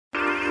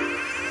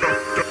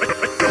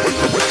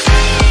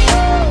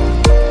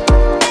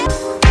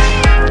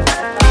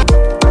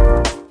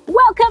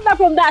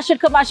from that short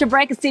commercial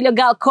break, still your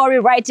girl Kori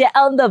right here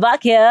on the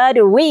backyard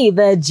with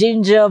the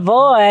ginger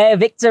boy,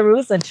 Victor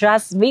Ruz. And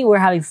trust me, we're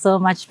having so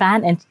much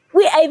fun. And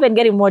we are even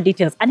getting more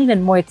details and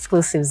even more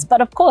exclusives. But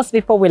of course,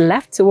 before we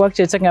left to work,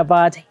 you're talking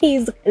about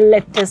his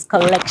latest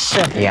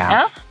collection.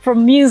 Yeah.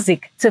 From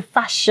music to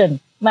fashion.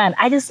 Man,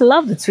 I just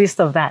love the twist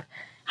of that.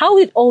 How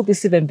did all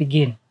this even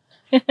begin?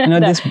 You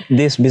know,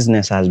 this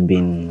business has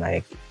been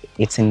like,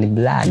 it's in the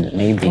blood,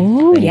 maybe.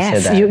 Oh,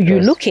 yes. You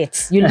look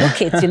it. You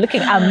look it. You're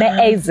looking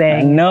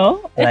amazing.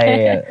 No,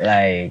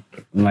 like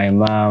my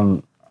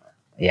mom,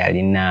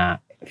 yeah,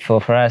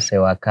 for us,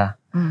 waka,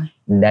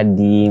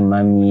 daddy,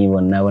 mommy,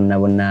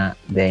 wana,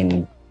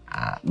 then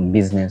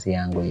business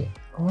yangu.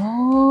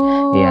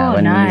 Oh, yeah,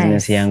 when nice.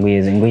 Business yangu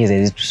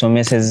is so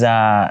messages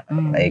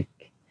like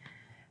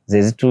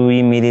there's two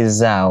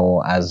emails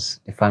as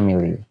a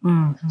family.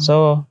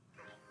 So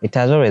it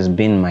has always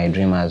been my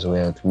dream as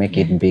well to make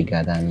it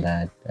bigger than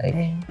that,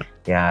 like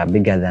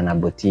bigger than a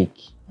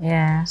boutique.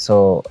 Yeah.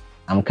 So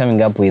I'm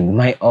coming up with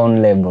my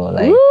own label,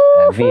 like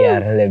a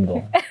VR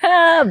label.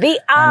 VR.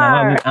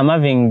 And I'm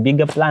having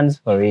bigger plans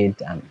for it.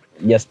 I'm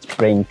just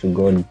praying to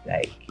God,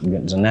 like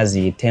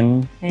Zonazi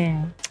Tem.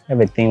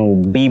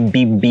 Everything will be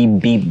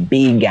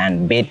big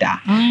and better.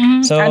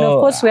 So, and of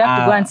course, we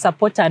have to go and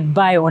support and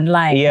buy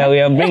online. Yeah, we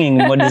are bringing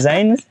more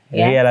designs.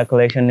 VR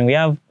collection. We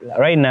have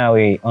right now.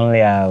 We only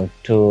have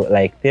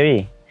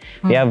three.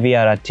 We have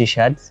VR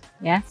t-shirts.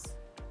 Yes.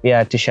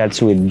 VR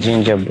t-shirts with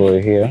ginger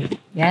boy here.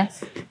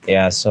 Yes.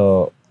 Yeah.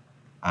 So,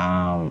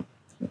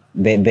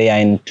 they are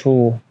in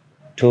two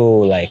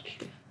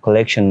like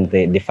collections.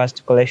 The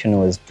first collection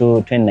was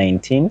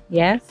 2019.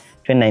 Yes.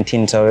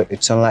 2019, so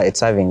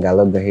it's having a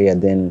logo here.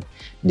 Then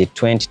the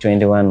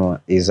 2021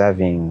 is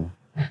having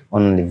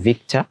only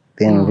Victor,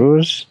 then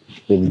Ruz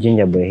with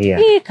ginger boy here.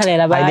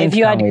 If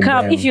you had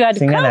come,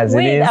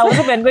 wait, I was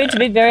even going to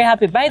be very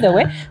happy. By the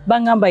way,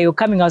 Bangamba, you're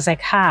coming. I was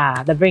like,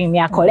 they're bringing me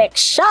a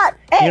collection.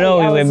 Hey, you know,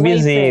 we were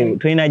busy.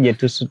 We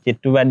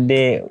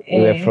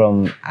were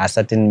from a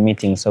certain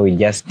meeting, so we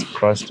just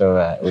crossed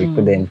over. We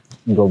couldn't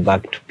go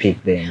back to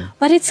pick them.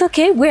 But it's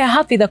okay. We're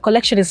happy the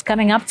collection is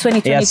coming up.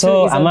 2022 yeah,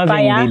 so is I'm on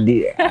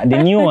having fire.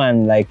 the new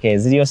one, like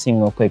Zero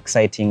Single,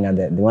 exciting, are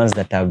the ones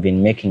that have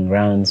been making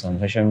rounds on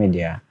social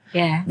media.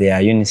 Yeah. They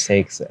are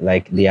unisex,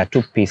 like they are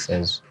two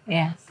pieces.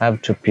 Yes. I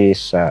have two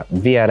piece,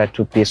 VR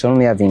two piece,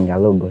 only having a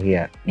logo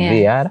here. Yeah.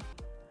 VR.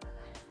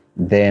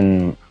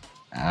 Then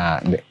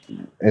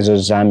ezo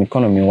za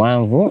mikono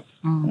miwanvu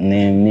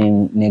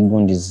ne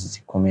gundi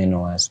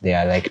zikomeno ones. They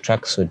are like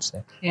tracksuits.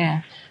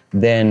 Yeah.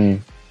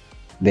 Then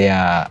there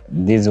are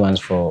these ones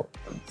for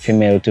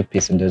female two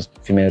pieces, those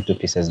female two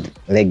pieces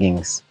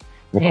leggings.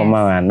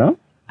 Yes. No?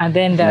 And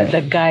then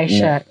the guy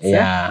shirts.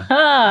 Yeah.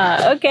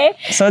 Okay.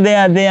 So they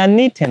are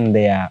neat and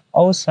they are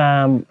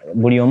awesome.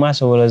 Buli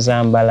omasobola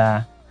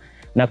zambala.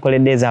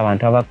 Nakoledeza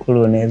abantu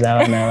abakulu neza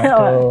abana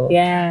bato.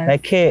 Yeah.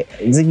 Like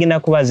zigina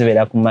kuba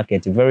zibera ku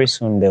market. Very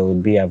soon they will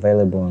be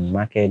available on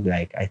market.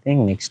 Like I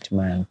think next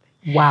month.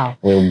 Wow.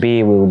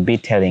 We will be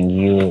telling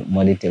you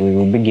more details. We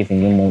will be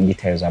giving you more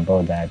details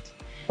about that.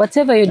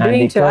 Whatever you're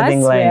doing to us,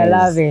 we are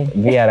loving.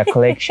 VR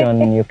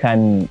collection.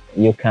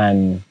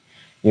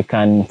 You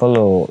can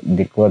follow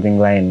the clothing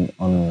line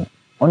on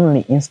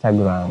only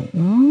Instagram.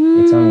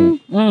 It's only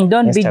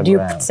don't Instagram. Be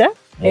duped, sir.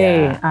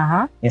 Yeah.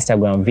 Hey,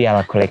 Instagram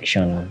VR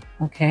collection.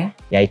 Okay.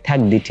 Yeah, I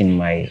tagged it in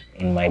my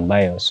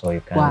bio, so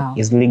you can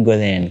easily go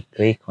there and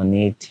click on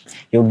it.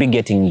 You'll be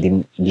getting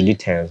the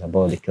details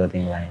about the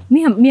clothing line.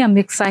 Me, I'm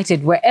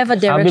excited. Wherever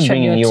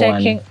direction you're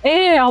taking.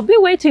 Hey, I'll be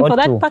waiting for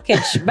that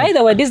package. By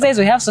the way, these days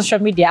we have social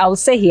media. I will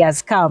say he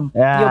has come.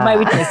 Yeah. You're my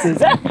witnesses.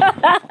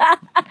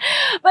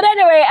 But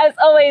anyway, as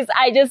always,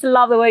 I just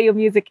love the way your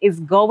music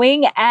is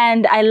going,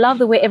 and I love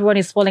the way everyone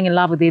is falling in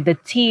love with it. The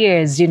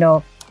tears, you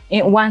know.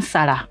 In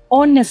Wansala,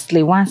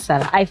 honestly,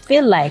 Wansala, I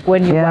feel like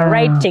when you were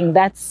writing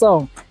that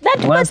song,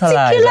 that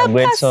particular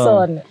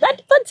person.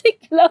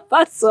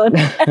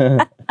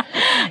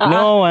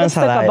 Let's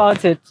talk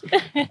about it.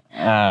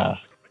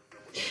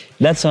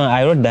 That song,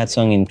 I wrote that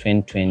song in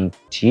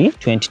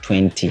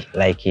 2020,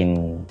 like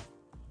in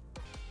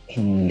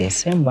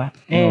December,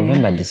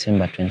 November,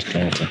 December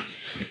 2020.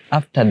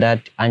 After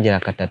that, Angela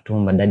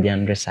Katatumba, Daddy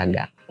Andre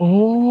Saga.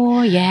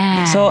 Oh,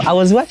 yeah. So I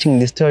was watching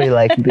the story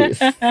like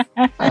this.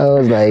 I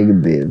was like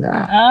this.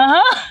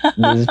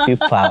 These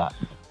people.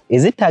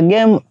 Is it a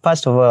game?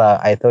 First of all,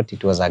 I thought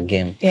it was a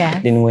game.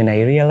 Yeah. Then when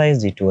I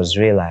realized it was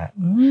real, I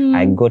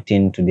got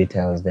into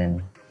details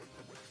then.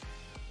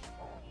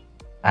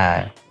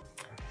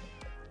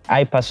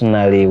 I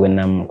personally, when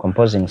I'm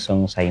composing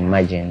songs, I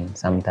imagine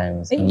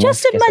sometimes.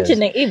 Just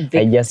imagining it.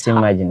 I just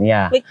imagine,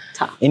 yeah.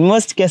 Victor. In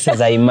most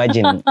cases, I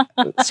imagine.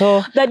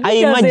 So I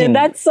imagine in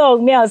that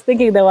song. Me, I was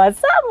thinking there was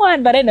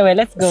someone, but anyway,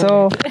 let's go.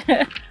 So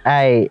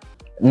I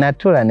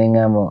natura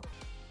nengamo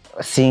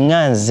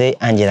singanze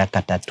Angela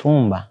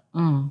Katatumba.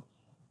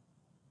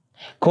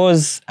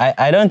 Cause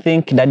I don't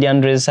think Daddy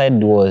Andre's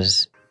side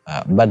was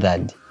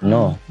bothered.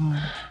 No.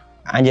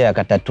 Angela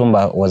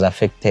Katatumba was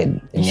affected.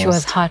 She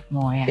was hurt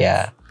more. Yes.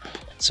 Yeah.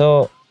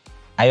 So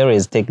I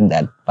always take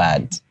that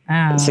part.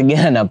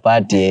 Sigera na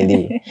part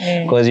yeli.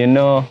 Because you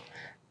know,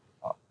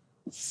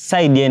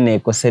 side yene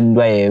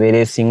kosedwa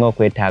yebere singo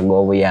kwetaga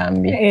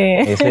obuyambi.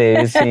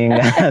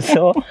 Singa.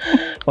 So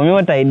for me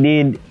what I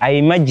did, I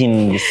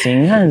imagined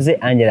singa nze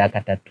Angela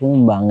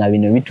Katatumba nga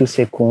bino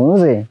bituse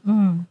kunze.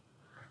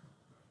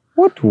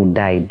 What would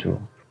I do?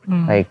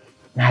 Like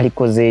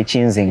nalikoze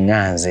chinze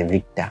nganze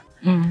Victor.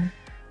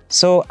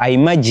 So I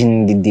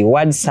imagined the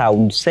words I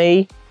would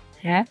say,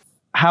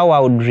 how I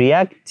would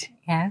react.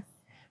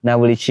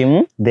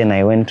 Then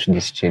I went to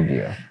the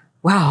studio.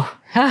 Wow.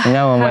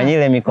 Now,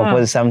 let me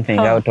compose something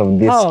out of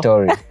this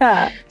story.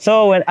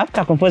 So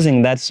after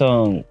composing that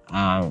song,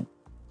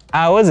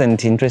 I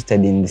wasn't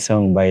interested in the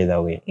song, by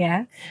the way.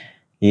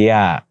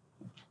 Yeah.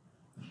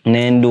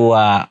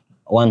 Nendua,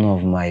 one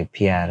of my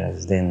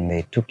peers, then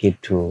they took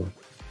it to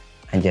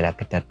Angela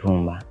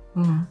Katatumba.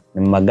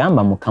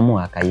 Magamba mukamu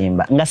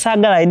akayimba.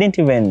 Ngasagala, I didn't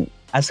even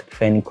ask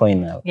for any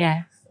coin now.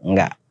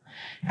 Nga.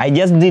 I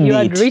just did it. You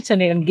had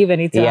written it and given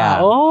it to her.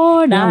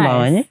 Oh,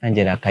 nice.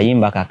 Angela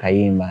kayimba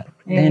kakayimba.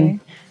 Then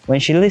when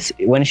she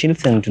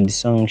listened to the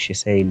song, she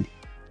said,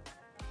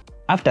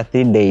 after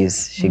 3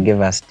 days, she gave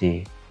us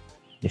the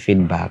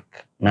feedback.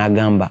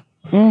 Nagamba,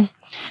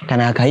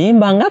 kana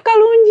akayimba nga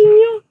kalungi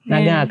nnyo.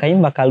 Nagamba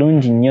akayimba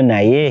kalungi nnyo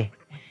naye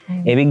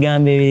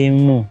ebigambo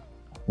ebirimu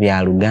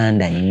bya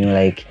Luganda nnyo,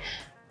 like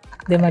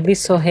they might be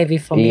so heavy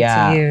for me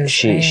to use.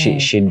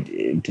 She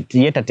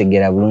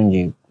yetategera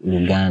bulungi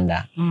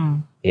Luganda.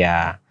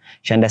 Yeah,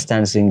 she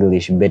understands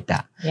English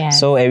better.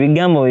 So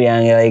ebigambo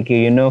byange, like,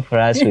 you know, for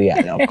us we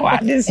are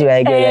like this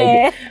like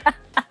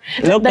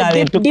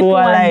locally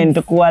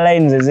tukuwa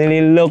lines is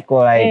really local,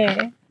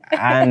 like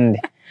and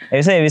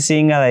I say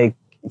everything like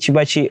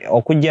chibachi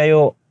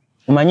okujayo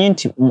umanyi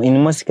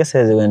in most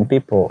cases when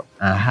people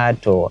are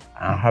hurt or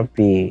are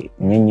happy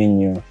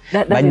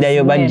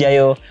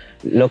bajjayo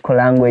local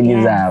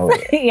languages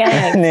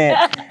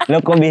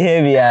local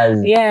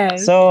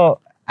behaviors. So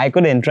I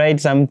couldn't write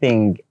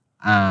something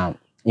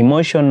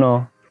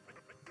emotional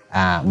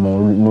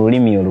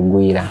mulimi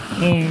olugwira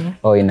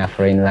or in a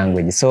foreign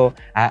language. So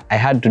I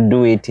had to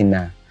do it in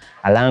a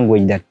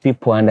language that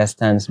people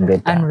understands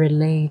better and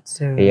relate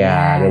to.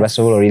 They were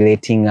so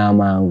relating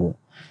amangu.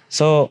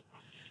 So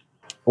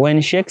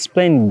when she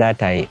explained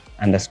that, I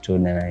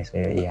understood and I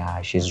said,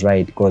 yeah, she's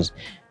right, because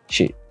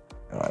she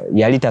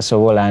yalita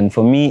sobola, and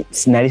for me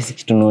sinalisi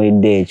to know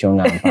ide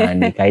chonga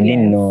mpandika. I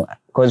didn't know,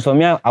 because for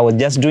me I was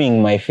just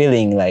doing my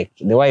feeling, like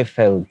the way I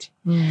felt.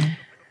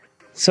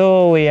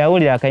 So we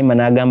awulira akayimba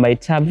nagamba,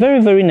 it's a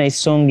very very nice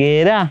song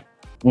era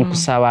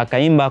nkusaba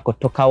akayimba ako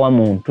tokawa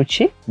muntu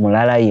ki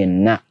mulala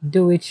yenna.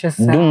 Do it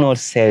yourself. Do not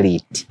sell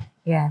it.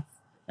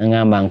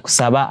 Ngamba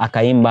nkusaba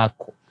akayimba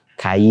ako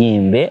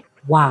kayimbe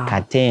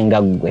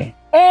katenga gwe.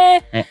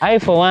 I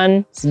for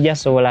one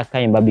sijasobola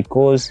kayimba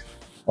because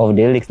of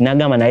the lyrics.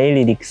 Nagamba na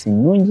lyrics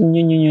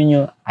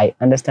nyonyo. I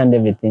understand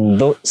everything,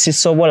 though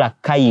sisobola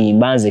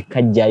kayimba nze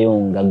kajjayo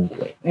nga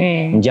gwe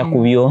nja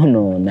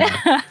kubyonona.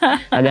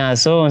 Nagamba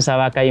so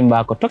nsaba kayimba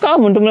ako toka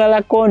muntu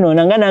mulala kono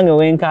nanga nange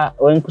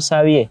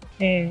wenkusabye.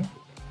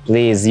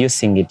 Please, you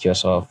sing it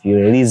yourself, you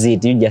release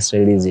it, you just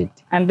release it.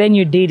 And then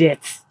you did it.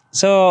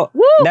 So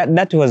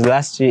that was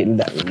last year,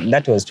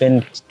 that was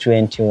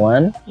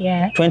 2021,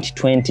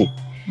 2020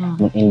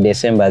 in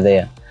December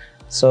there.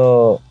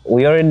 So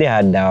we already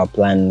had our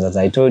plans. As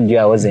I told you,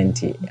 I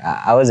wasn't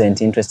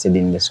interested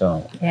in the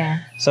song.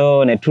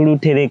 So netulu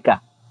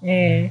tereka.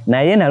 Na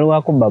ye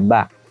naluwako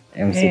baba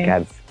MC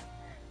Kazi.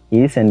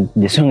 He listened to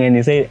the song and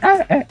he said,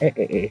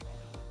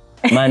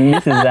 man,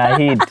 this is a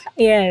hit.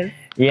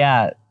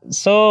 Yeah.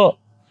 So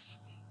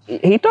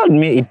he told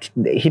me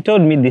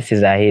this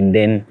is a hit.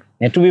 Then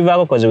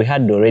because we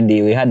had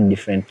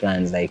different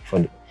plans, like for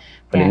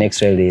the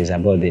next release,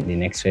 about the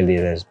next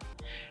release.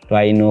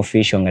 I know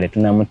fish on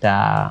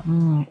Tunamuta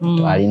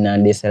to Alina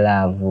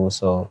Deselav.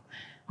 So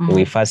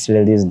we first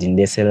released in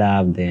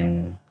Deselav,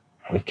 then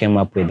we came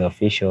up with the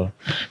official.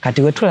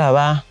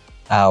 Katiwetulaba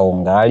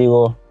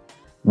ngaliwo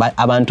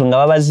abantu nga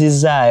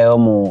babazizayo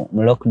mu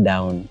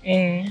lockdown.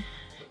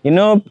 You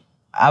know,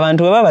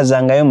 abantu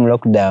babazangayo mu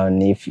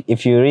lockdown,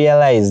 if you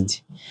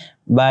realized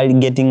bali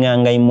getting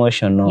anga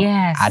emotional,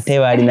 ate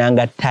bali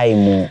nanga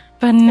time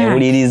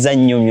ewuliriza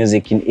new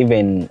music,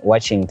 even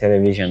watching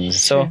television.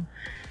 So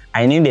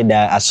I needed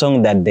a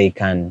song that they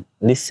can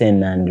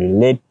listen and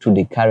relate to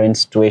the current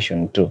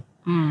situation too.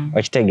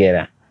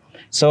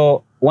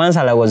 So once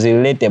I was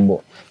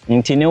relatable,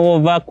 ntine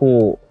over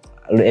ku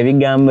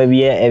ebigambo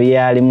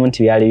ebyalimu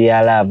nti byali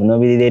bya love no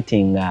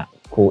relating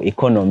ku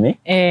economy.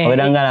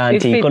 Obedangala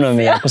anti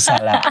economy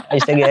yakusala.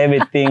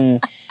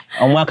 Everything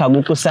omwaka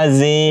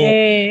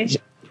gukusaze.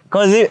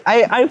 Because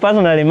I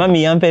personally,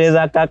 mami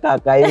yampereza kaka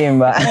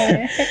kayimba.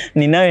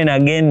 Ninawe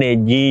nagende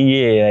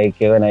GJ, like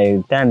when I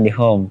returned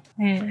home.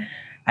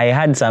 I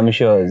had some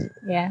shows.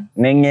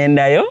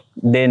 Nengendayo,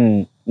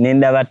 then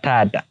nenda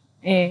batata.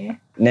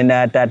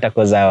 Nenda batata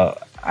because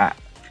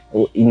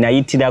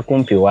inayitira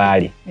kumpi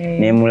wali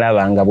ne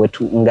mulaba nga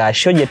nga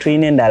show je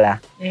tulina endala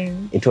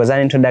it was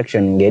an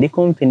introduction ngeri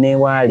kumpi ne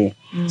wali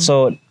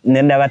so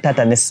nenda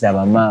batata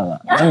nesiraba mama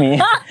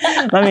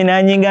mami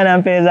nanyinga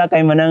nampeza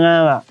kayimana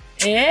ngaba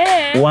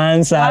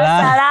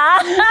wansala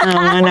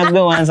mwana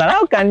gwe wansala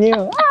how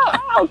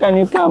can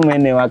you come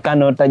ene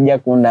wakana otajja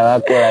kunda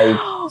bakola like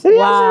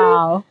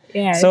wow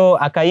yes. So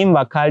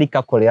akayimba kali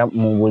kakolera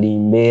mu buli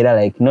mbeera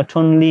like not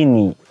only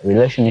in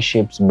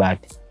relationships but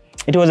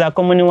it was a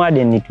common word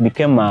and it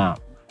became a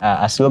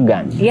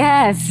slogan.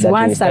 Yes,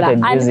 Wansala.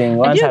 And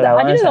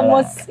the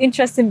most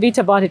interesting bit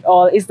about it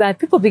all is that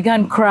people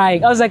began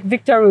crying. I was like,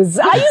 Victor Ruz,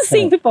 are you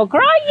seeing people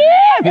crying?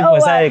 People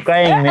started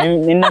crying.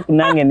 I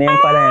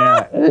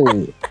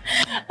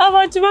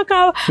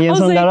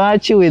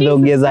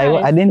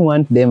didn't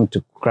want them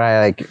to cry.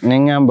 Like,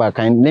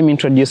 let me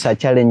introduce a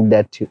challenge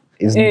that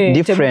is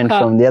different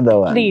from the other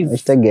one.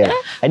 Please.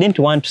 I didn't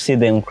want to see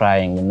them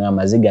crying.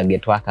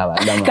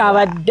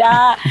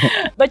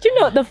 But you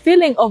know, the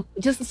feeling of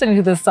just listening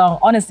to the song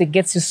honestly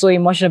gets you so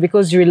emotional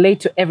because you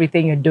relate to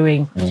everything you're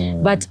doing.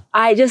 But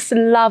I just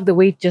love the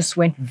way it just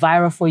went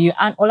viral for you.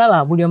 And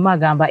Olala,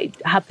 Buliomagamba, it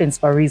happens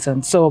for a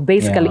reason. So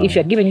basically, if you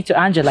had given it to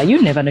Angela,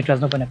 you never knew it was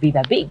not going to be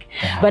that big.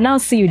 But now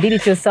see, you did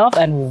it yourself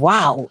and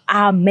wow,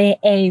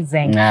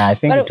 amazing. I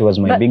think it was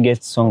my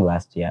biggest song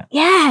last year.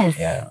 Yes.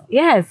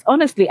 Yes,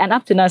 honestly. And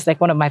up to now, it's like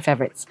one of my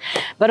favorites.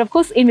 But of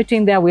course, in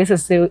between there, we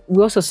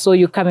also saw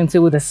you coming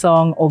through with the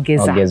song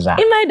Ogeza.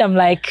 In mind, I'm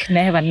like,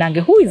 never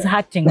Nange, who is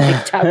hacking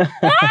TikTok?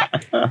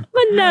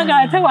 But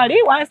Nanga,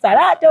 Tawali wants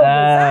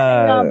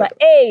Ogeza.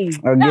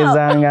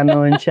 Ogeza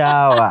no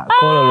chawa.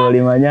 Kolo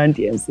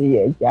limanyanti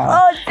MC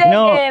chawa.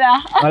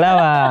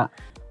 No,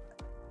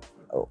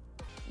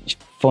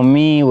 for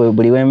me,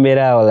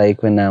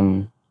 like when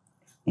I'm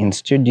in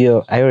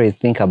studio, I always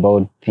think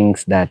about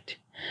things that,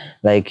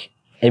 like,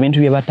 I mean to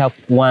be able to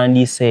one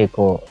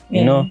seko,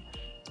 you know.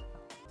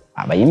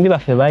 Abayimbi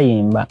bafe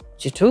bayimba.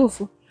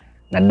 Chitufu.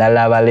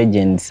 Nadala ba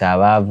legends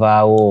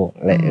abavaawo.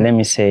 Let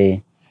me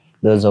say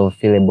those of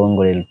Phile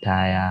Bongo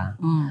Lutaya,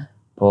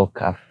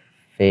 Poka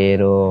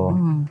Fero,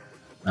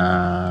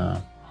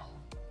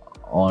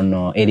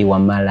 ono Eri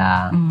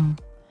Wamala.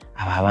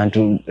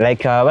 Abantu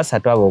like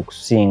abasatu abo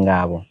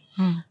kusinga abo.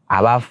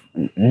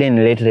 Then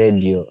late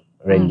radio.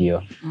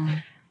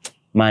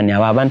 Man,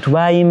 abantu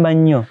bayimba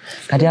nnyo.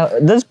 Kati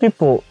those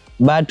people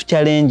batu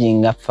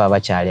challenging afa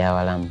abachali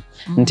abalamu.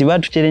 Nti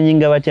batu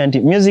challenging abacha nti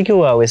music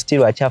wawe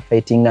still acha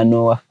fighting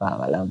no afa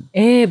abalamu.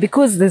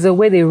 Because there's a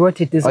way they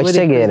wrote it, there's a way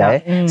they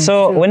put it.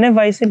 So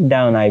whenever I sit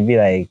down, I be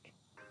like,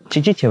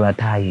 chichi che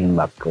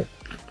batayimbako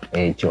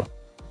echo.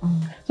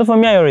 So for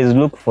me, I always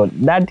look for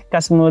that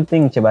small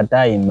thing che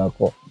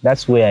batayimbako.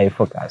 That's where I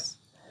focus.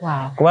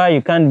 Wow. Why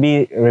you can't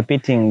be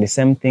repeating the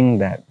same thing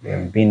that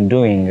they've been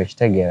doing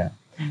together.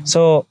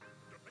 So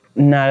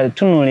na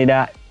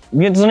tunulira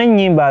byozone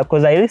nyimba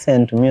because I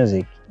listen to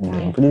music.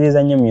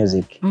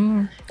 Music.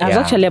 I was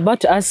actually about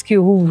to ask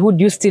you who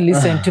do you still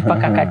listen to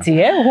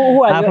pakakati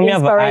who are your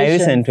inspirations? I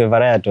listen to a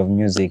variety of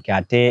music.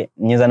 Ate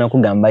nyiza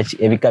nokugamba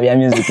ebika bya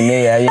music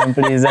ne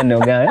yamplease no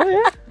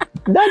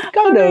that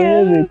kind of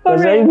music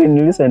because I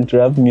even listen to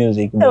rap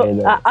music.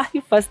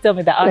 You first tell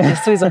me the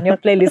artist who is on your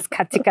playlist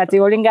kati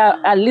olinga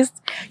at least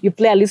you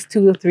play at least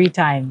 2 or 3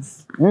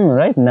 times.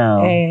 Right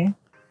now.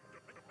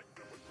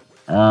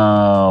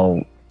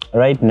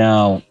 Right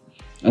now,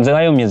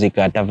 nzewayo music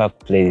atava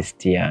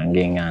playlist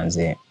yange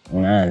nganze.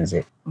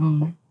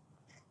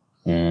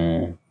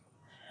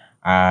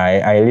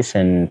 I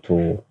listen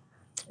to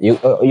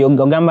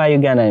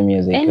Uganda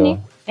music.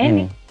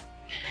 Any.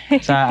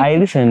 So I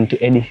listen to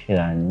Ed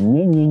Sheeran.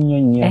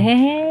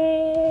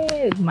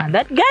 Hey, man,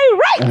 that guy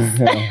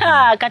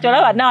right.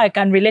 Kacholawa, now I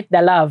can relate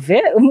the love.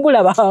 Ed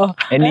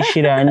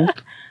Sheeran,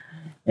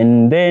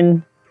 and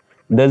then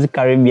those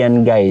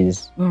Caribbean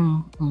guys.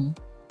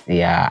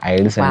 Yeah, I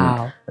listen.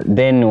 Wow.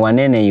 Then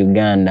wanene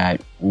Uganda,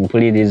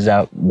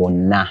 mpuliriza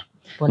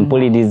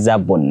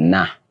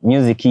bonna.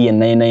 Music ye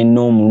naina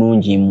no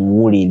mulungi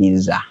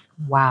muwuliriza.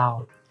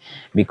 Wow.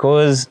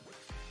 Because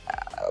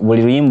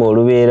buli luyimbo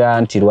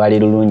olubeera nti lwali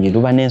lulungi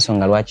luba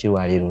n'ensonga lwaki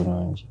lwali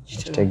lulungi.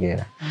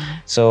 Kitegeera.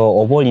 So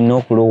oba olina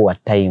okulowa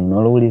time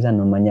n'oluwuliza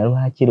n'omanya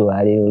lwaki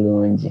lwali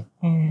lulungi.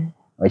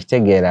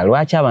 Okitegeera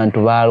lwaki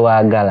abantu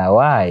balwagala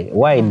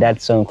why that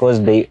song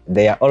because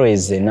there are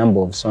always a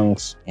number of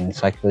songs in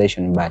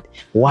circulation but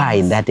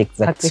why that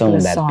exact song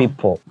that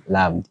people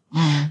loved.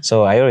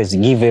 So I always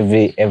give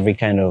every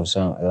kind of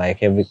song,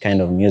 like every kind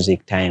of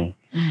music time.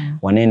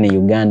 When in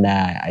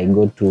Uganda, I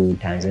go to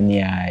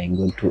Tanzania, I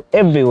go to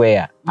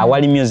everywhere.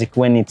 Awali music,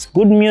 when it's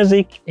good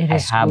music, I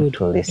have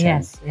to listen.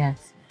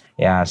 Yes.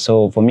 Yeah,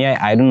 so for me,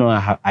 I do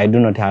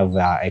not have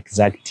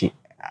exact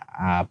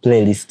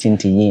playlist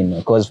into yin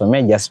because for me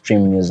I just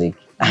stream music.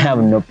 I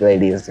have no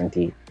playlist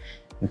into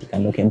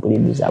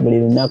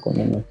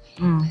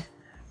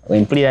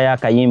when play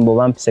yakayimbo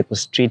bampise ku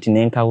street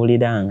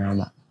nenkawulira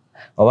ngamba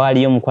oba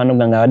aliyo mukwano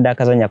ganga wadde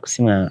akazanya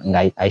kusima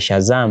nga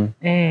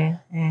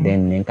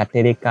then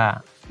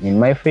nenkatereka in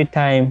my free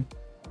time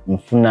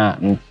mfuna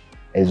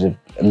is a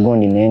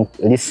good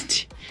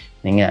list.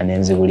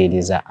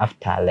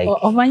 After like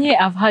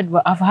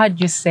I've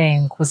heard you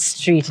saying ku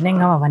street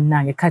nenga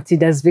banange kati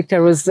does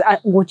Victor Ruz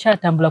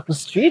watchatambula ku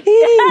street.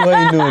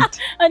 Why not?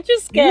 I'm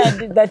just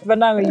scared that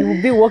banange you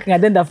will be walking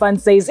and then the fan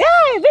says,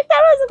 "Hey, Victor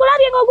Ruz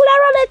kulari ngogula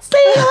Rolex,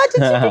 what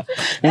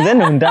you nze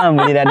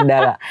ntambulira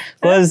ddala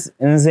because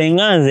nze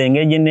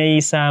engeri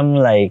neyisamu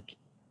like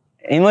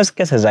in most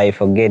cases I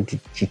forget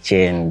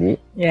chichendi.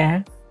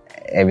 Yeah.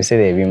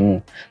 Ebiseera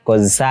ebimu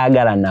because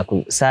saagala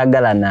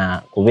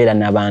na kubeera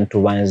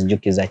n'abantu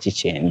banzijukiza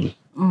chichendi.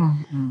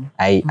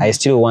 I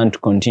still want to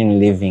continue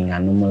living a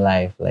normal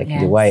life like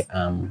the way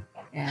I am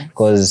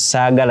because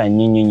saagala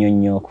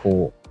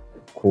nnyo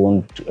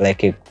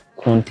like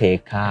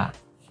kunteeka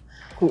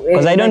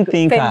because I don't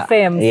think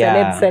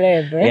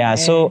celeb,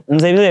 so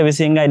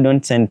I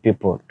don't send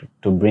people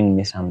to bring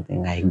me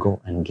something. I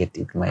go and get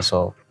it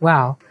myself.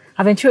 Wow.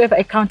 Haven't you ever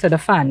encountered a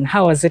fan?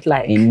 How was it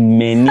like?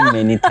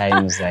 Many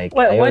times. Like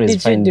what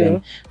did you do?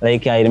 Them.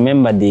 Like I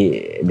remember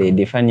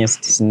the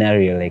funniest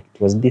scenario. Like it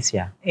was this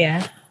year.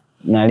 Yeah.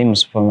 Nalim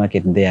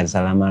supermarket there at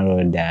Salama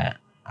Road. I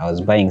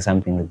was buying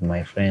something with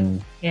my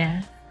friend.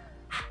 Yeah.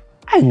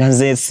 And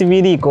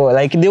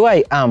like the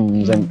way I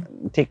am,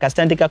 take a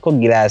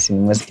glass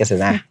in most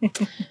cases.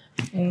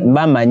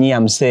 Bamani,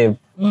 I'm safe.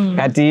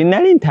 Kati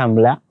nali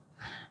ntambula.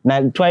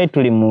 Na try to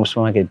remove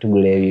supermarket to go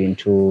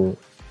into.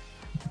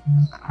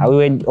 We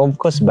were of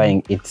course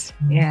buying it.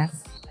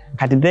 Yes.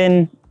 But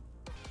then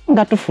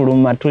nga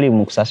tufuluma tuli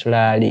mu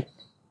kusasula ali.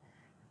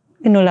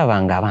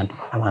 Labanga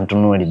abantu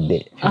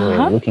nolidde. We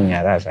were looking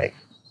at us like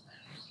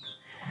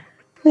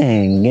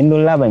ngendo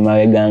laba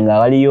maweganga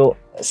waliyo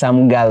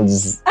some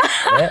girls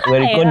were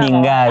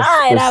recording us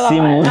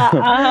kusimu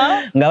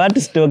nga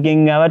batu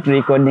stalking nga batu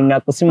recording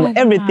kusimu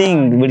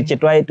everything buli kye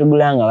twali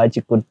tugulanga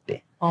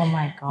bakikutte. Oh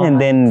my God.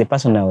 And then the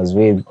person I was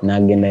with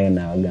nagenda yo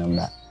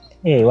nawagamba,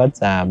 "Hey,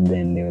 what's up?"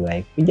 Then they were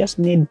like, "We just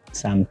need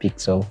some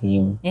pics of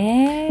him."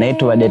 Na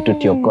tubadde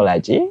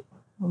tutyokola ki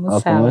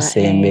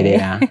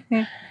okumusemberera.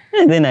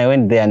 And then I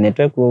went there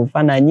network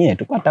kufananye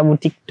tukwata mu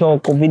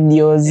TikTok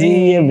videos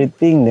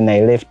everything, then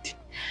I left.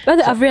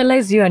 But I've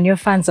realized you and your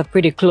fans are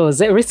pretty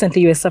close.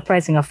 Recently, you were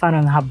surprising a fan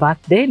on her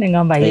birthday.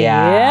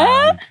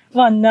 Yeah.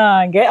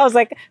 I was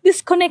like,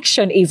 this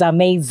connection is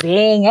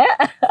amazing.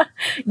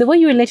 The way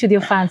you relate with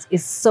your fans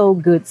is so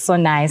good, so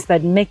nice,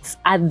 that makes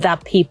other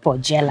people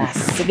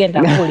jealous. Again,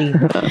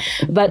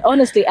 but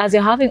honestly, as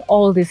you're having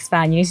all this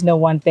fans, you need to know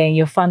one thing,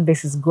 your fan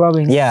base is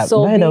growing. Yeah,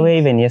 so by the way,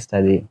 even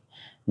yesterday,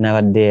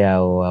 nowadays I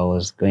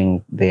was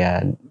going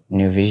there,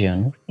 New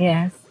Vision.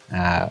 Yes.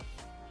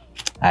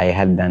 I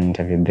had an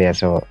interview there,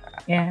 so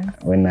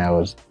when I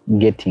was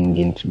getting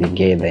into the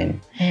gate,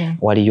 then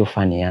what are you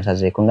funny? I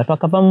said, "Konga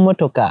twakava mu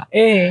motoka,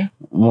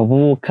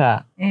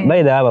 muvubuka."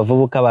 By the way,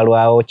 abavubuka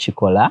balwawo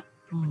chikola,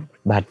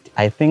 but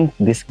I think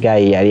this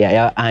guy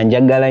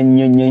anjagala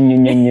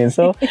nnyo.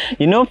 So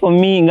for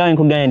me,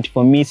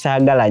 for me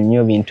saagala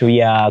nnyo bintu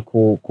bya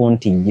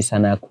kuntigisa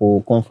na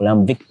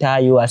kunfulamu. Victor,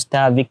 you are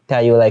star.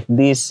 Victor, you like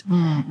this.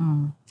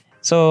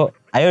 So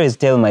I always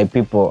tell my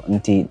people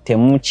nti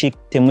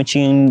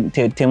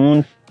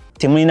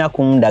temulina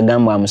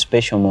kumudagamba I'm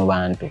special mu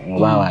bantu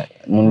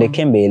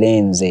mundeke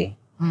mbelenze.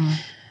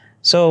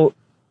 So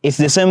it's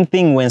the same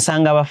thing when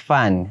sanga ba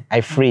fan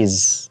I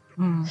freeze.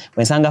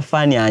 When sanga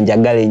fan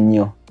anjagale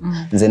nnyo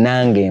nze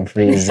nange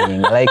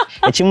freezing like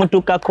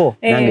ekimutukako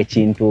nange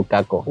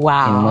kintukako.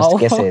 Wow. In most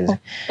cases.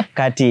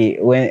 Kati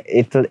when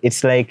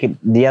it's like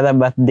the other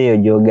birthday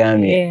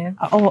ojogami.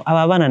 Oh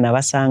ababana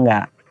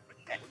nabasanga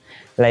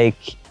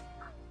like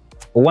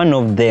one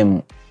of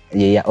them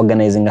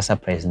organizing a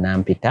surprise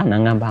nampita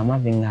nangamba I'm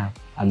having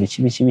I'm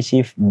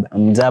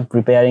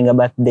preparing a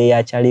birthday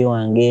ya chali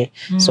wange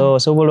so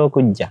sobola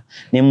okujja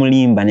ne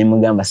mulimba ne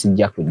mugamba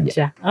sijja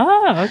kujja.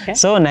 Okay.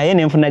 So naye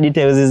ne nfuna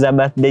details za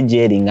birthday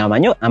jeri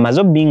ngamanyo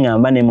amazo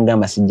bingamba ne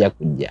mugamba sijja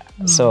kujja.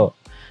 So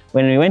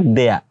when we went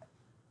there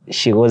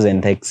she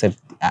wasn't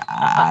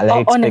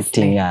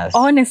expecting us.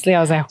 Honestly, I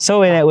was like, so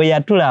when we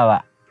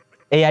yatulaba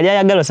yali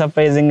ayagala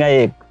surprising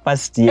ngaye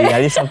past year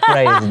yali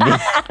surprised.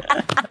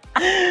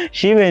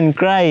 She even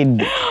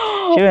cried.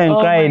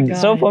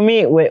 So for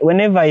me,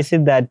 whenever I see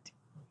that,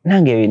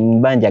 nange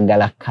mbanja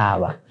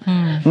galakaba.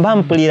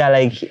 Mbampulira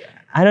like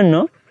I don't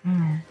know.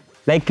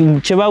 Like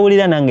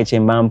chebawulira nange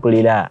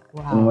chembampulira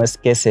in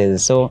most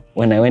cases. So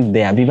when I went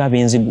there, biba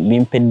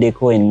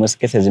bimpeddeko in most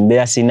cases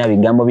mbera sina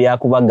bigambo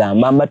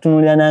byakubagamba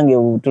mbatunulira nange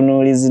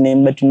utunulizi ne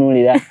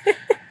mbatunulira.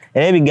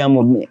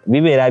 Ebigambo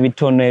bibera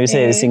bitono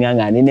ebiseera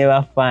bisinganga ndi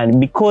never fan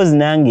because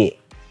nange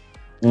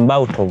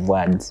out of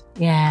words.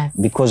 Yes.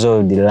 Because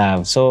of the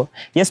love. So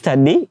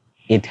yesterday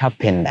it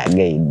happened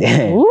again.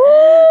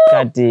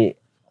 Kati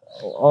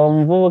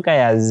omvubuka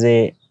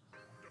yaze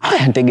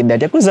antegedde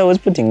because I was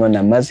putting on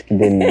a mask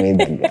then with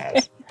the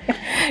glass.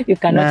 You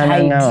cannot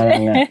hide.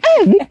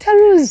 Hey, Victor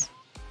Ruz.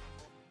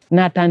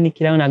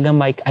 Natandikira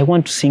nagamba I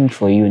want to sing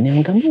for you.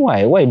 Nemugamba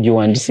why? Why do you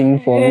want to sing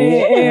for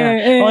me?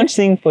 I want to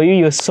sing for you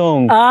your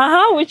song.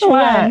 Which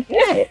one?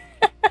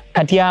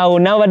 Kati awo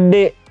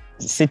nawadde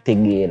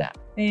sitegeera.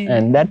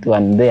 And that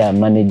one there,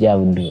 manager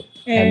would do.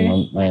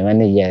 And my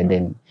manager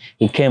then,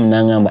 he came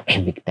nangamba,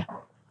 hey Victor,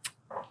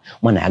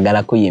 mwana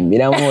agala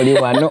kuyimbira mwoli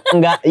wano,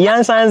 nga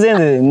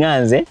yansanze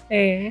nganze,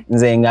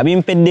 nze nga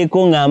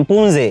bimpeddeko nga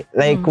mpunze,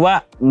 like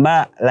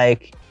mba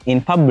like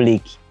in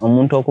public,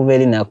 omuntu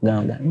okuveri na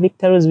kugamba,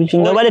 Victor Ruz,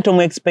 nga wale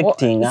tomu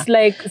expecting. It's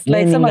like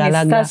someone is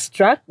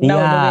starstruck, now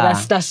we're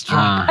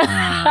starstruck.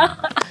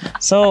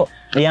 So,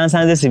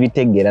 yansanze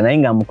sibitegera naye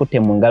nga mukute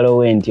mu ngalo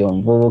we nti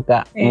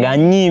omuvubuka nga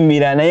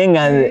nyimbira naye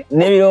nga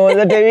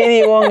nebirowoozo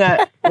tebiriwo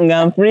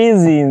nga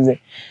mprizinze.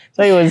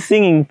 So he was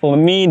singing for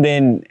me,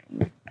 then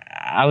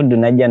Audu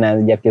najja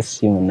najjako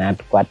essimu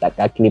n'atukwata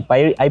ka clip.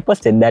 I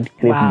posted that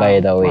clip by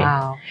the way.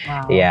 Wow.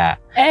 Yeah.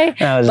 Hey,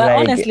 but like,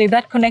 honestly,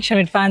 that connection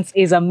with fans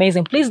is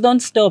amazing. Please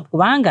don't stop.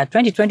 Kubanga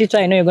 2022,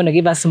 I know you're going to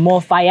give us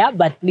more fire,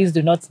 but please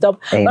do not stop.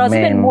 Amen. But I was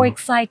even more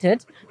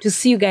excited to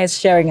see you guys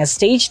sharing a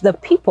stage. The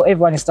people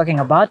everyone is talking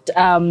about,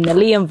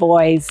 Liam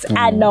Voice,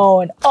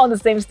 Unknown, on the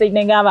same stage.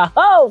 Nengama,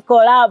 oh,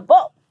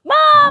 collabo,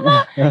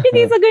 mama, you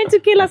guys are going to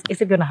kill us.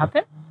 Is it going to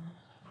happen?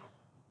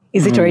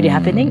 Is it already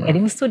happening?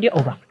 In the studio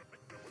over.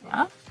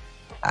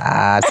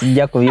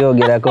 Sijja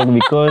kubyogerako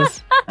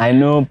because I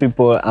know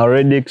people are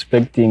already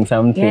expecting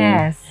something.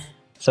 Yes.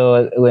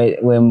 So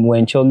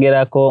when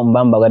chogerako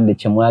mbamba wadde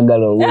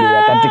chemwagala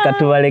owulira kati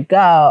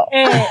katubaleka.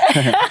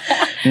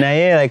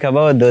 Naye like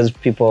about those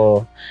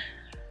people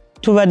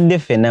tubadde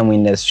fenna mu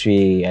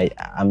industry,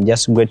 I'm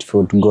just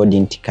grateful to God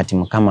nti kati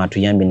Mukama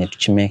atuyambe ne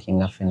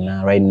tukimakinga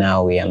fenna. Right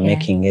now we are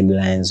making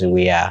headlines,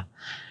 we are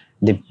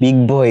the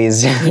big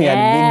boys. We are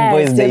big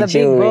boys. They the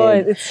big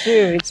boys. It's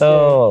true.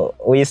 So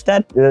we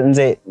start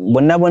nze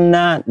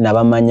bonna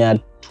nabamanya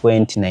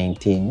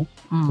 2019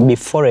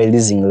 before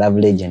releasing Love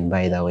Legend,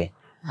 by the way.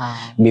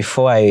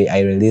 Before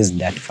I released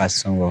that first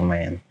song of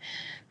mine,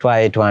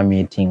 twa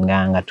meeting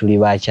nga tuli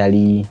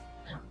bachali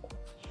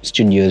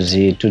studios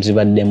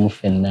tuzibadde mu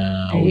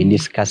fenna. We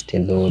discussed a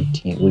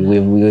lot.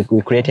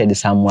 We created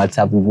some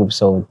WhatsApp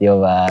groups of the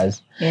of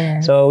us.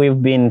 So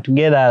we've been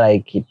together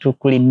like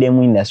tukulidde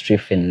mu industry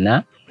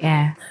fenna.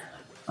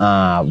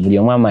 Buli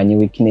omu amanyi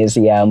weakness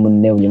ya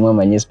munne, buli omu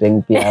amanyi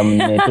strength ya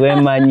munne,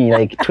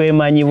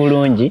 twemanyi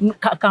bulungi.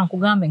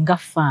 Kankugambe nga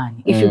fan,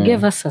 if you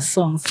gave us a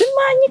song,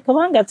 simanyi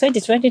kubanga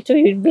 2022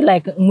 you'd be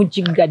like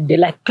mujigadde,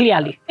 like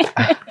clearly.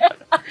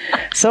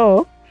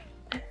 So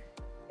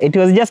it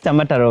was just a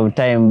matter of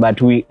time,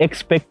 but we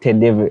expected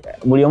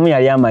buli omu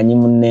yali amanyi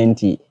munne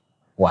nti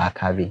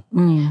wakabi.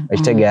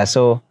 Ekitegeera,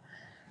 so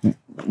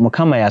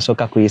Mukama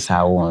yasooka kuyisa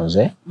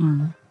awonze,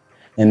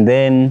 and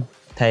then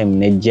time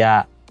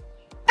nejja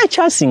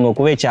ekyasinga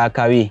okuba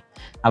ekyakabi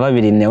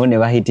ababiri newo ne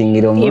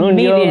bahitingira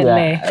omulundi ogwo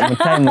mu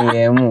time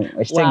yemu.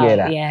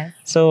 Ekitegeera,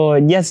 so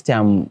just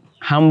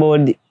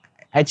humbled.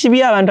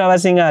 Achibi abantu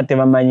abasinga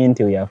tebamanyi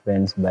nti we are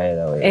friends, by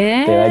the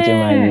way.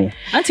 Tebakimanyi.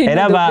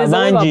 Era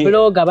bangi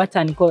blogger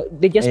batandika,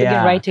 they just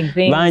begin writing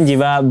things. Bangi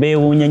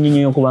beewuunya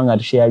nnyo kubanga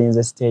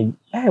tusharinze stage.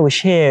 We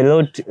share a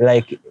lot,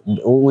 like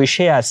we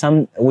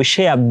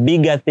share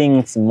bigger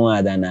things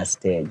more than a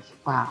stage.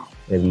 Wow.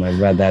 With my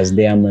brothers,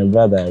 they are my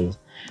brothers.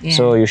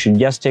 So you should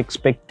just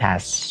expect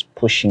us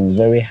pushing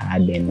very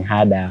hard and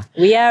harder.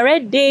 We are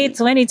ready.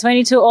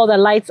 2022, all the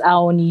lights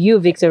are on you,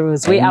 Victor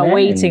Ruz. We are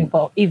waiting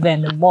for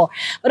even more.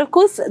 But of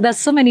course, there's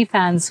so many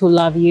fans who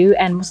love you,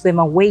 and most of them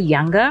are way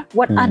younger.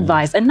 What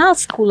advice? And now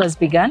school has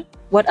begun.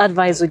 What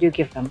advice would you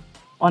give them?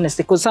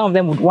 Honestly, because some of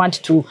them would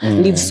want to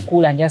leave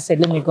school and just say,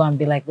 let me go and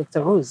be like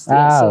Victor Ruz.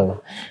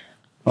 So,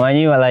 when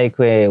you are like,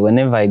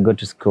 whenever I go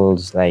to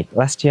schools, like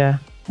last year,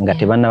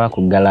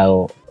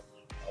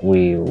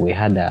 we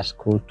had a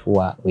school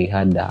tour, we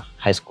had a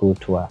high school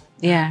tour.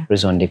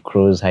 Ruz on the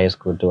cruise high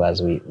school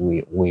tours.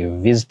 We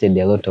visited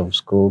a lot of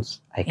schools.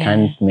 I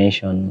can't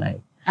mention.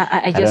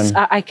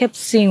 I kept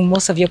seeing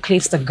most of your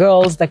clips. The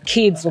girls, the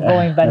kids were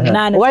going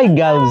bananas. Why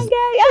girls?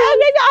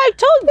 I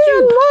told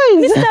you,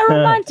 Mr.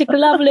 Romantic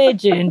Love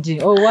Legend.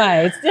 Oh,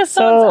 why? It just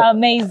sounds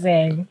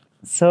amazing.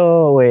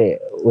 So we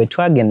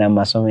twagenda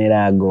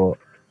masomero ago.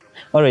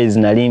 Always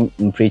nali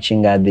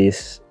preaching at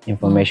this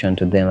information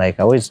to them. Like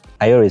I always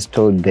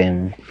told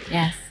them.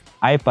 Yes.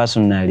 I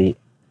personally,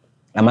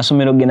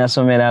 amasomero gena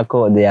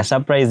somerako, they are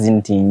surprised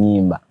nti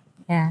nyimba.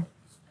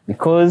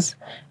 Because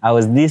I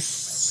was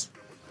this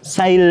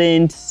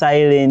silent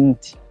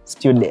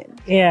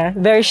student.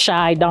 Very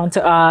shy, down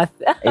to earth.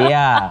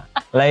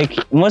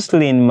 Like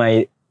mostly in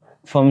my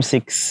Form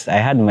 6, I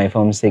had my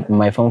Form 5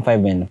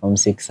 and Form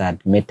 6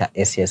 at Meta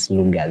SS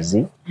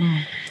Lugazi.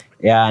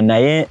 And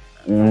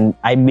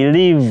I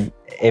believe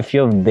a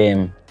few of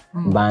them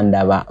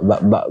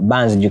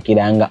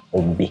banzijukiranga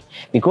obi.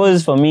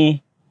 Because for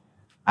me,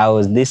 I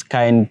was this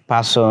kind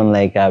person,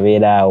 like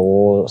Aveda,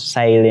 was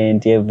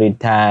silent every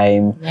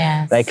time.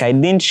 Like I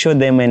didn't show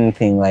them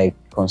anything like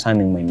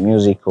concerning my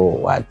music or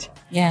what.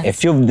 A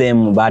few of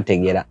them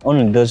bategera.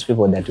 Only those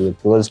people that were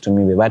close to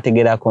me,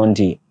 bategera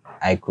konti,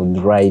 I could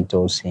write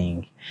or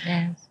sing.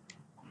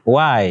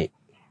 Why?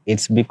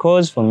 It's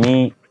because for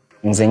me,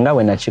 nzenga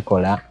wena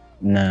chikola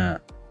na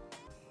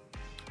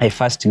I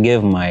first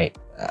gave my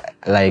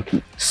like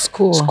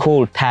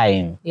school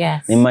time.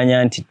 Yes.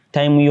 Nimanya nti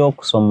time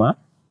yokusoma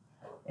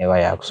eba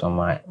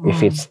yakusoma.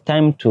 If it's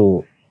time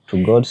to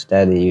go to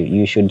study,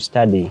 you should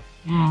study.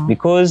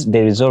 Because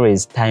there is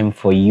always time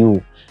for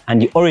you,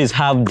 and you always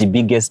have the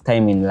biggest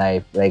time in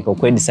life. Like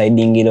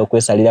deciding it,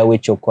 salira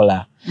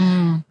wechokola.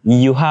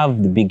 You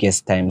have the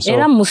biggest time. So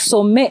era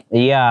musome.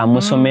 Yeah,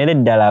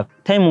 musomere dala.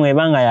 Time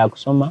webanga ya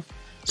kusoma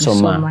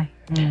soma.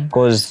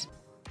 Because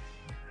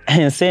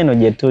enseno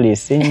jetuli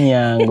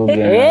sinyangu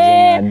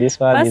this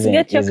one isn't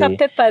get your easy.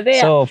 Paper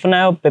there. So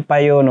funa paper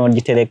yo no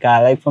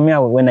jiteleka. Like for me,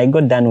 when I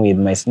got done with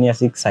my senior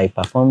 6, I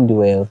performed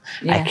well.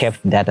 Yes. I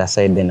kept that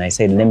aside. Then I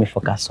said, let me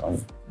focus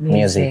on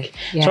music.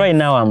 Yes. So right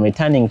now I'm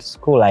returning to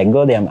school. I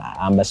got the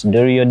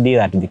ambassadorial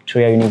deal at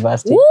Victoria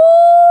University.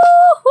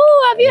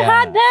 Have you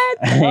heard that?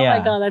 Oh my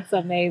God, that's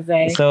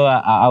amazing. So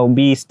I'll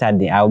be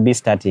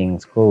starting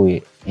school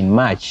in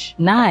March.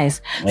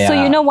 Nice. Yeah. So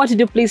you know what to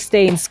do, please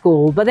stay in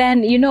school. But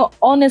then, you know,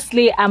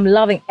 honestly, I'm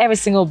loving every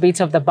single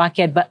bit of the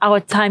bucket, but our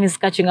time is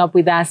catching up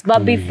with us.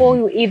 But before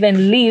you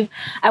even leave,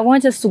 I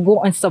want us to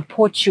go and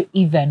support you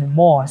even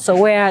more.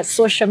 So we're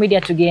social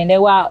media together.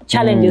 There were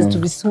challenges to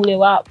be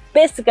school.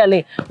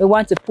 Basically, we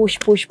want to push,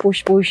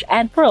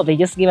 and probably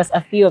just give us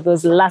a few of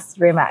those last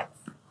remarks.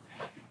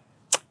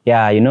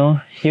 Yeah, you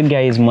know, you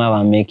guys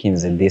are making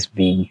this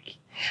big,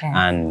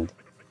 and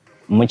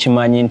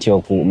muchimanyi nti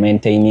oku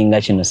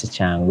maintaining chino si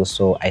changu,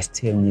 so I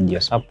still need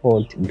your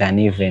support than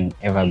even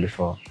ever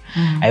before.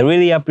 I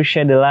really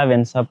appreciate the love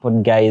and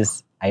support,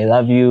 guys. I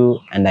love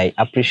you and I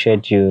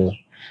appreciate you,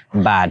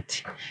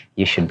 but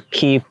you should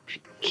keep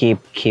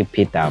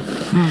it up.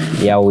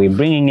 Yeah, we're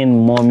bringing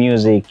in more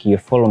music. You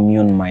follow me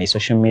on my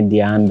social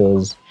media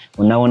handles.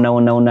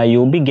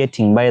 You'll be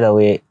getting, by the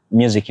way,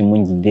 music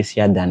in this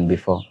year than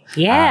before.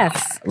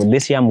 Yes.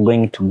 This year I'm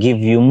going to give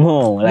you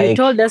more. Like, you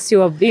told us you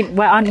have been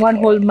on one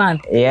whole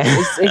month. Yeah.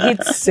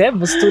 It's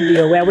Seb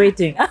studio. We're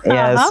waiting.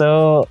 Yeah.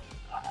 So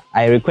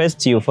I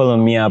request you follow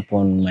me up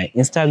on my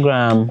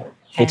Instagram.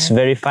 It's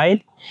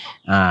verified.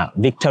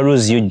 Victor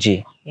Ruz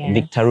UG. Yeah.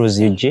 Victor Ruz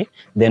UG.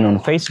 Then on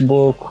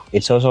Facebook,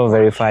 it's also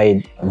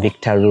verified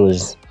Victor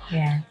Ruz.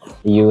 Yeah.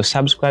 You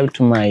subscribe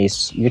to my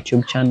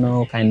YouTube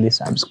channel. Kindly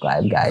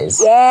subscribe, guys.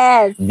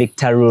 Yes.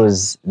 Victor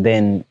Ruz.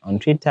 Then on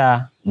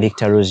Twitter,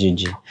 Victor Ruz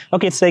UG.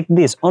 Okay, it's like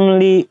this.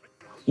 Only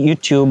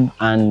YouTube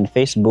and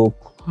Facebook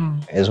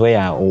is where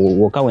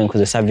woka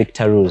wenkozesa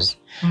Victor Ruz.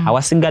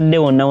 Awasigadde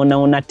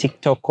ona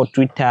TikTok or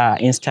Twitter,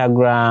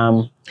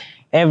 Instagram,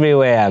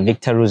 everywhere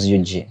Victor Ruz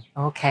UG.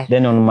 Okay.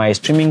 Then on my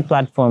streaming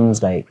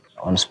platforms like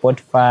on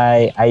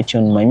Spotify,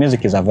 iTunes, my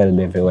music is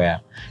available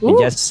everywhere. You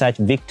just search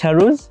Victor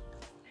Ruz.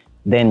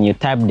 Then you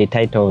type the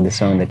title of the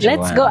song that you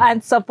want. Let's go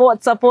and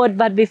support.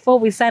 But before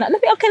we sign out,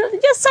 let's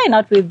just sign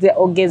out with the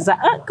Ogeza.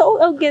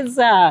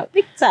 Ogeza,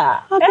 Victor.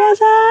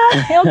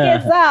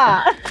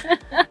 Ogeza.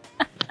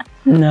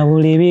 Na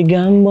buli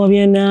bigambo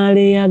bye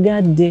nali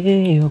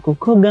yagadde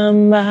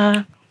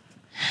okukugamba.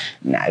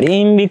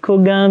 Nali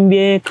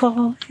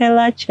mbikugambyeko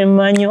era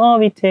kyemanyi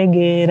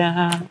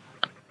obitegeera.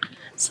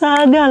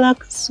 Saagala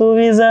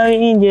kusuubiza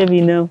bingi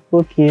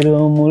binafukira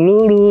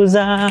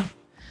omululuuza.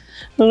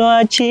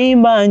 Lwaki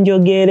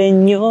banjogera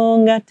ennyo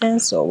nga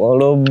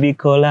tensobola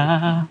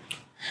obbikola.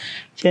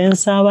 Kye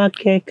nsaba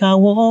ke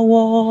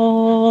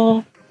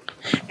kawoowo.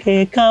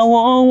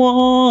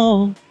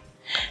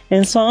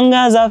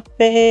 Ensonga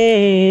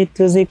zaffe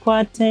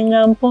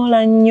tuzikwatenga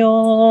mpola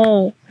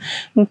nnyo.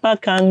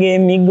 Mpaka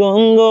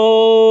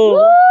ng'emigongo.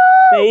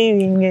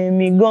 Baby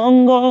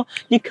ng'emigongo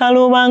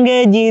gikaluba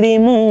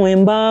ng'egirimu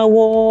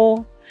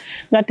embaawo.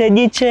 Nga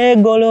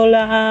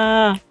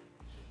tegikyegolola.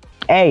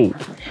 Hey,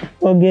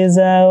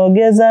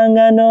 ogeza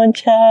nga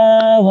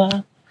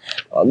nonchawa.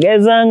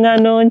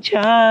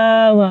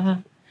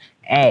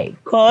 Hey,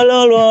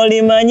 kololo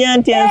olimanya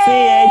nti ensi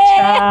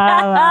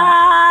yechawa.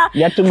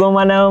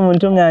 Yatugoma nawo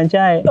muntu nga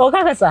nchaye.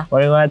 Okakasa.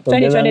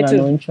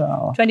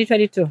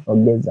 2022.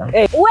 Ogeza.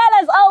 Hey. Well,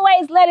 as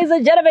always, ladies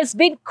and gentlemen, it's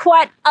been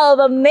quite of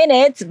a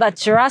minute, but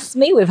trust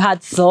me, we've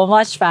had so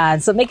much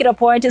fun. So make it a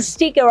point to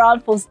stick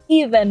around for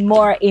even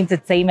more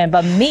entertainment.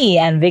 But me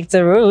and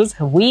Victor Ruz,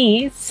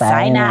 we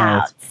sign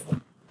out.